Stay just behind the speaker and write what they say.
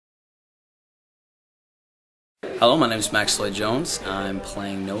Hello, my name is Lloyd-Jones. I'm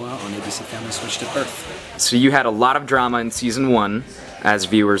playing Noah on ABC Family Switched at Birth. So you had a lot of drama in Season 1, as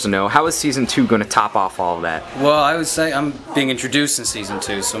viewers know. How is Season 2 going to top off all of that? Well, I would say I'm being introduced in Season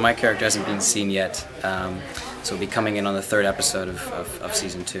 2, so my character hasn't been seen yet. So he'll be coming in on the 3rd episode of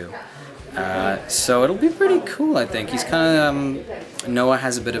Season 2. So it'll be pretty cool, I think. He's kind of, Noah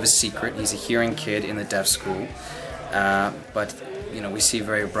has a bit of a secret. He's a hearing kid in the deaf school. But, you know, we see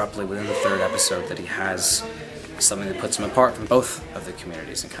very abruptly within the 3rd episode that he has something that puts him apart from both of the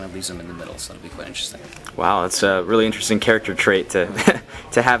communities and kind of leaves him in the middle, so it'll be quite interesting. Wow, that's a really interesting character trait to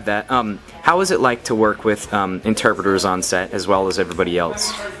to have that. How is it like to work with interpreters on set as well as everybody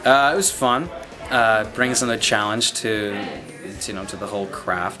else? It was fun. It brings another challenge to the whole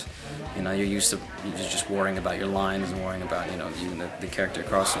craft. You know, you're just worrying about your lines and worrying about, you the character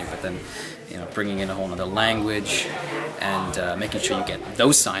across from you, but then, bringing in a whole other language and making sure you get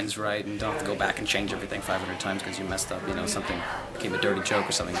those signs right and don't have to go back and change everything 500 times because you messed up, something became a dirty joke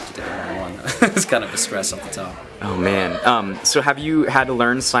or something that you did the wrong one. It's kind of a stress off the top. Oh man. So have you had to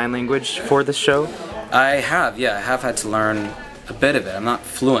learn sign language for this show? I have, yeah. I have had to learn a bit of it. I'm not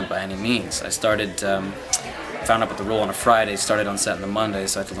fluent by any means. I started... found out about the role on a Friday, started on set on the Monday,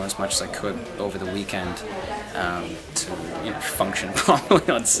 so I had to learn as much as I could over the weekend to function properly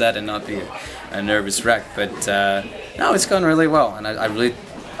on set and not be a nervous wreck. But no, it's gone really well, and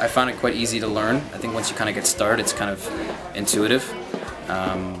I found it quite easy to learn. I think once you kind of get started, it's kind of intuitive.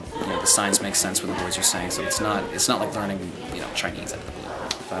 The signs make sense with the words you're saying, so it's not like learning Chinese out of the blue.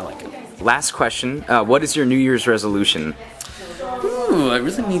 But I like it. Last question: what is your New Year's resolution? Ooh, I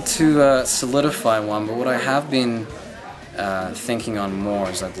really need to solidify one, but what I have been thinking on more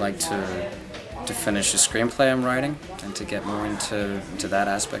is I'd like to finish a screenplay I'm writing and to get more into that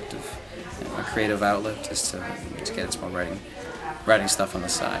aspect of a creative outlet, just to get some more writing stuff on the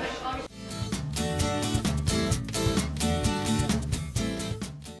side.